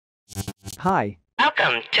Hi.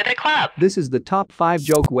 Welcome to the club. This is the top 5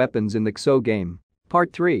 joke weapons in the CSO game.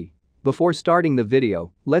 Part 3. Before starting the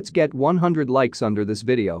video, let's get 100 likes under this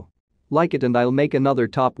video. Like it and I'll make another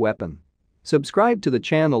top weapon. Subscribe to the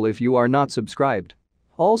channel if you are not subscribed.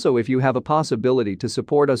 Also, if you have a possibility to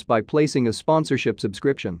support us by placing a sponsorship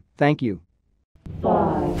subscription, thank you.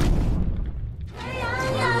 5.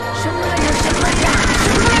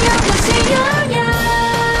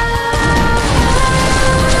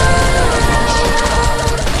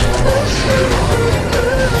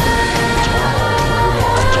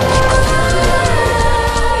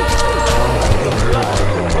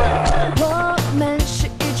 我们是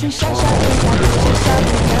一群小小的羊，小小的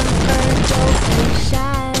羊儿就很善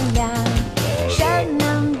良，善良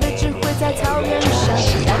的只会在草原上，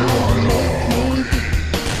让我们美丽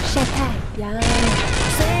晒太阳。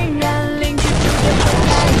虽然邻居住得很开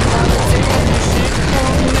朗，最爱的时候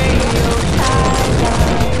没有太阳，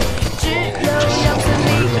只有杨森里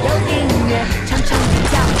有音乐，唱唱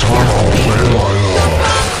跳跳，多疯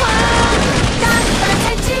狂！大白菜、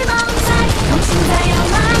鸡毛菜，空心菜要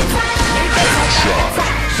买菜。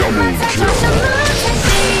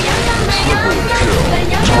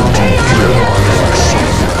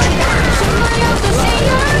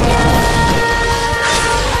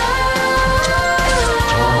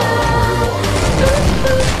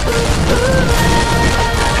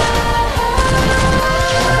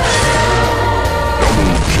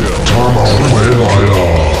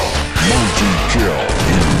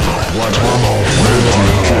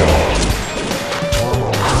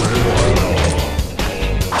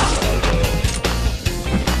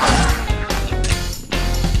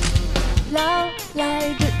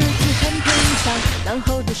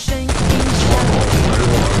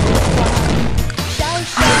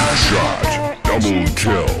Double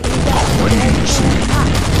kill. Double kill.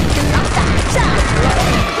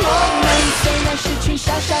 我们虽然是群小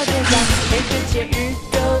小的羊，每个节日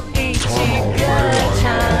都一起歌唱，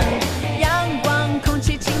阳光、空气、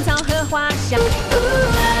青草和花香。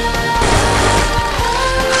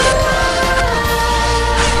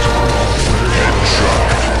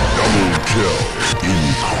Double kill.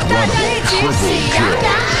 Incredible triple kill.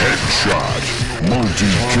 Headshot.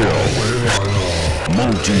 Multi-kill.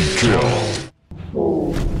 Multi-kill.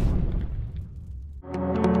 我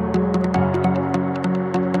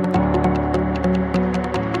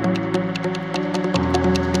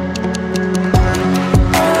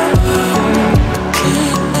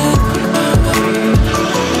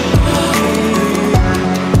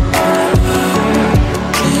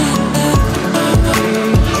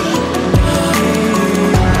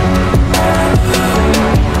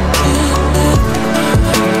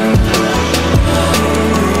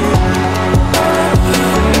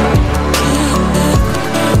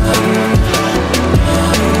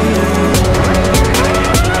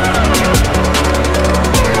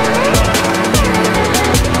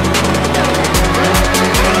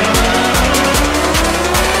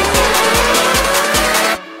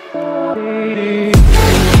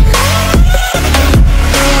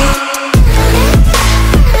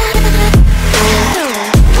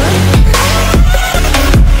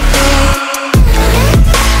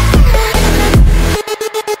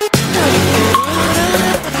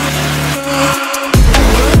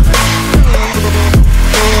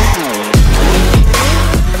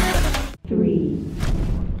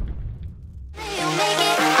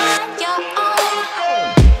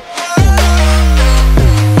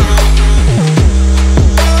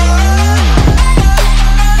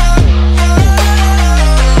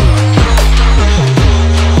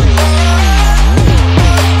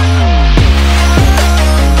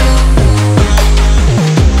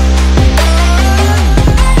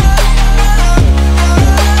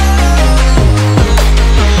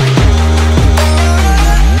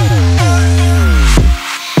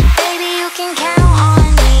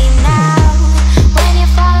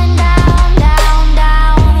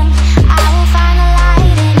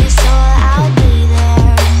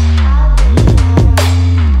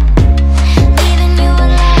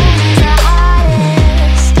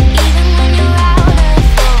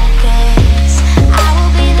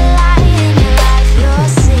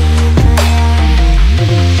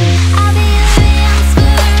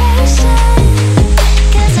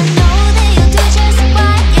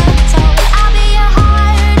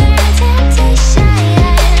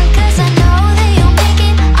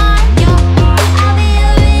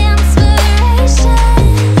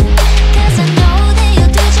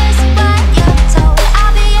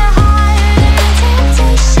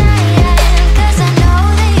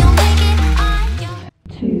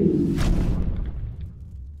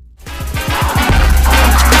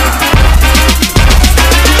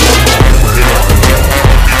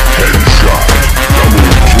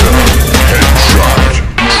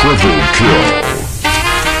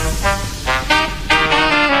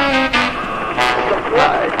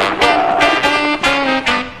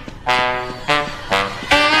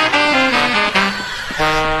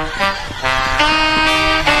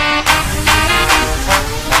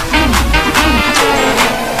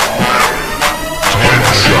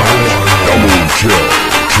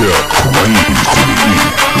kill. Crazy to the E.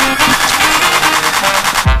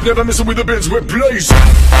 Never messing with the Benz, we're blaze.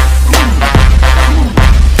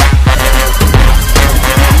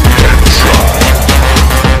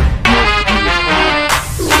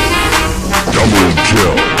 Double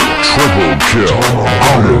kill. Triple kill.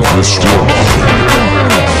 Out of this world.